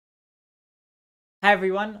Hi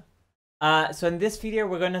everyone. So in this video,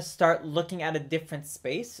 we're going to start looking at a different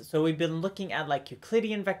space. So we've been looking at like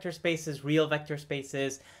Euclidean vector spaces, real vector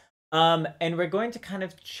spaces, and we're going to kind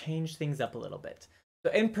of change things up a little bit.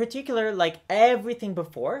 So in particular, like everything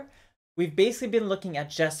before, we've basically been looking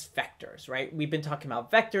at just vectors, right? We've been talking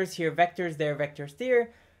about vectors here, vectors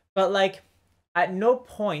there, but like at no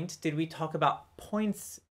point did we talk about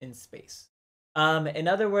points in space. In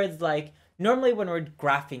other words, like normally when we're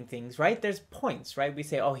graphing things, right, there's points, right? We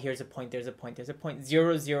say, oh, here's a point, there's a point, there's a point,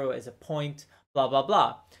 0, 0 is a point, blah, blah,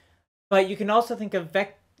 blah. But you can also think of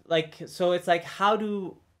so it's like, how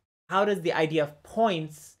does the idea of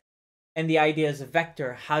points and the ideas of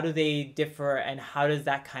vector, how do they differ, and how does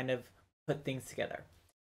that kind of put things together?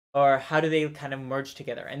 Or how do they kind of merge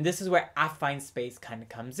together? And this is where affine space kind of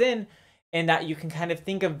comes in that you can kind of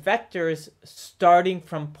think of vectors starting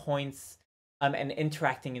from points and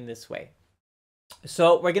interacting in this way.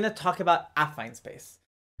 So we're going to talk about affine space.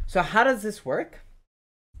 So how does this work?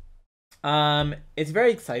 It's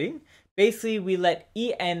very exciting. Basically, we let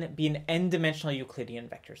En be an n-dimensional Euclidean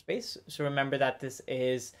vector space. So remember that this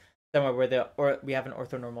is somewhere where we have an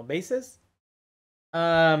orthonormal basis.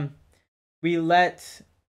 We let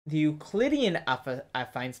the Euclidean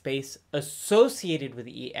affine space associated with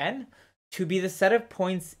En to be the set of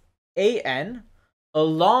points An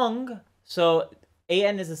along, so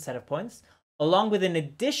An is a set of points, along with an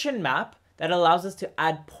addition map that allows us to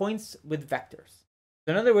add points with vectors.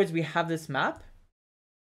 So in other words, we have this map.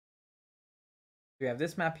 We have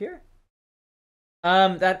this map here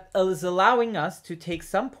that is allowing us to take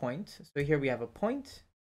some point. So here we have a point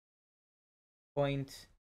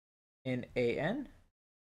in An.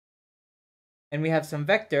 And we have some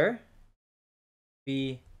vector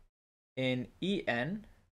v in En.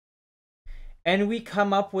 And we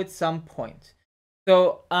come up with some point.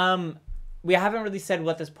 So we haven't really said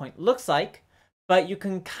what this point looks like, but you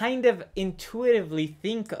can kind of intuitively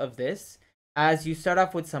think of this as you start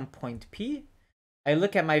off with some point P. I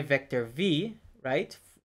look at my vector V, right?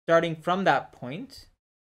 Starting from that point.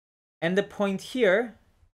 And the point here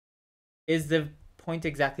is the point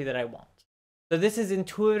exactly that I want. So this is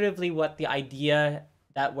intuitively what the idea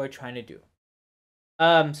that we're trying to do.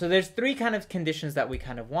 So there's three kind of conditions that we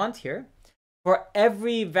kind of want here. For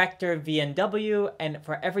every vector v and w, and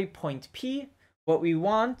for every point p, what we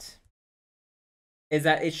want is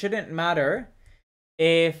that it shouldn't matter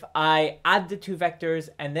if I add the two vectors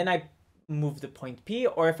and then I move the point p,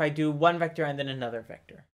 or if I do one vector and then another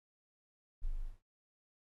vector.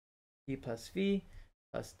 P plus v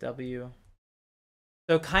plus w.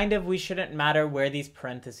 So kind of we shouldn't matter where these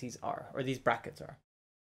parentheses are, or these brackets are.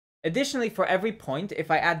 Additionally, for every point,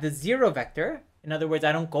 if I add the 0 vector, in other words,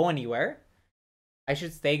 I don't go anywhere, I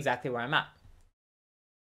should stay exactly where I'm at.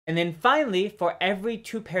 And then finally, for every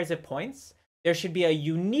two pairs of points, there should be a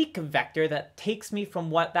unique vector that takes me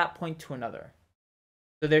from that point to another.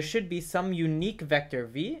 So there should be some unique vector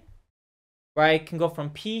v where I can go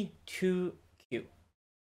from P to Q.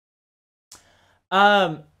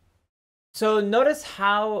 So notice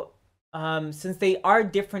how, since they are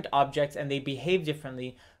different objects and they behave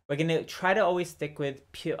differently, we're going to try to always stick with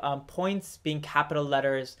points being capital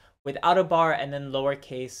letters without a bar, and then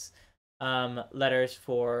lowercase letters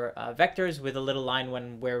for vectors with a little line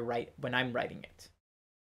when I'm writing it.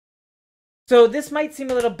 So this might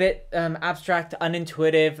seem a little bit abstract,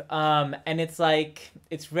 unintuitive, and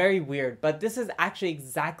it's very weird, but this is actually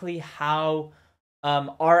exactly how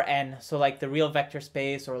Rn, so like the real vector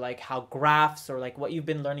space, or like how graphs, or like what you've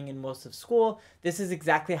been learning in most of school, this is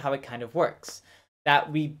exactly how it kind of works.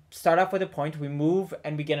 That we start off with a point, we move,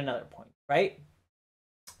 and we get another point, right?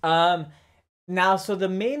 Now, so the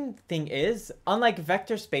main thing is, unlike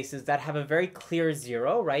vector spaces that have a very clear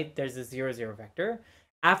 0, right? There's a 0, 0 vector.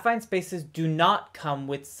 Affine spaces do not come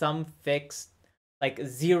with some fixed, like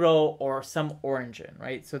 0 or some origin,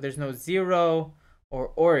 right? So there's no 0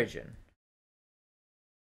 or origin.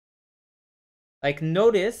 Like,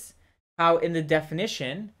 notice how in the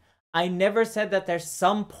definition, I never said that there's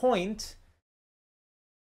some point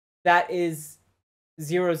that is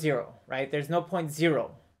 0, 0, right? There's no point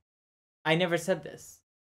 0. I never said this.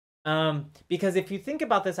 Because if you think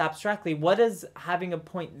about this abstractly, what does having a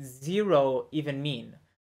point 0 even mean,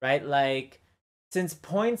 right? Like, since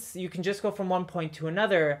points, you can just go from one point to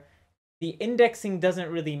another, the indexing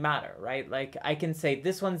doesn't really matter, right? Like, I can say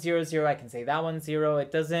this one's 0, 0, I can say that one's 0.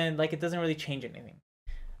 It doesn't really change anything.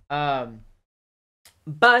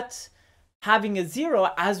 But having a 0,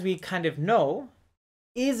 as we kind of know,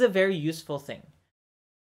 is a very useful thing.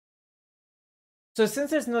 So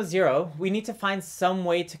since there's no 0, we need to find some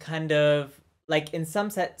way to kind of, like in some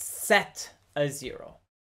set a 0.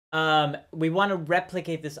 we want to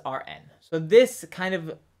replicate this Rn. So this kind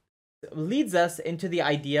of leads us into the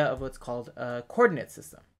idea of what's called a coordinate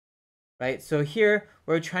system, right? So here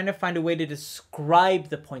we're trying to find a way to describe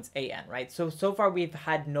the points an, right? So far we've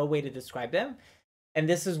had no way to describe them. And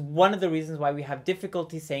this is one of the reasons why we have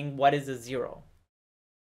difficulty saying what is a zero.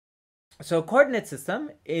 So a coordinate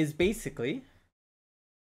system is basically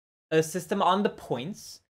a system on the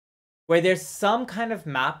points where there's some kind of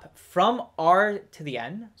map from R to the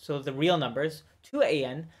n, so the real numbers, to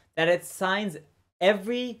an, that it assigns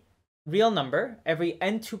every real number, every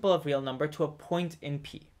n tuple of real number to a point in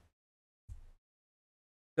P.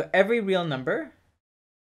 So every real number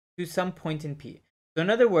to some point in P. So in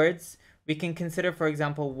other words, we can consider, for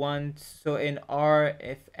example, so in R,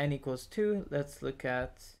 if n equals 2, let's look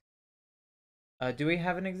at, do we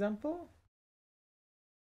have an example?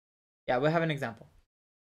 Yeah, we'll have an example.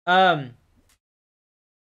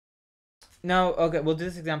 No, okay, we'll do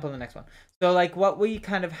this example in the next one. So like what we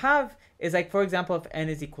kind of have is like, for example, if n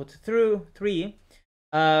is equal to 3,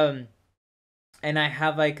 and I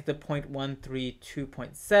have like the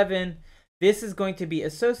 0.132.7, this is going to be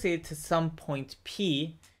associated to some point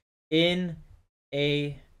P in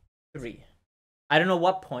A3. I don't know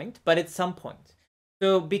what point, but it's some point.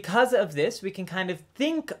 So because of this, we can kind of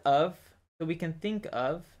think of, we can think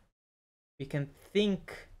of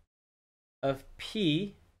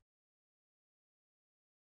P,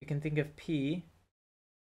 we can think of P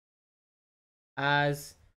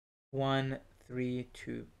as 1, 3,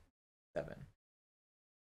 2, 7.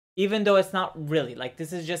 Even though it's not really, like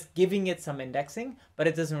this is just giving it some indexing, but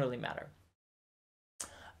it doesn't really matter.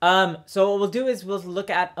 So what we'll do is we'll look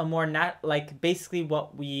at a more basically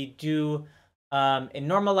what we do in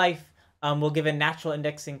normal life. We'll give a natural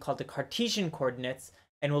indexing called the Cartesian coordinates,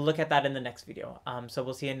 and we'll look at that in the next video. So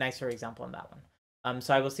we'll see a nicer example in that one.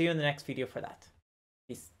 So I will see you in the next video for that.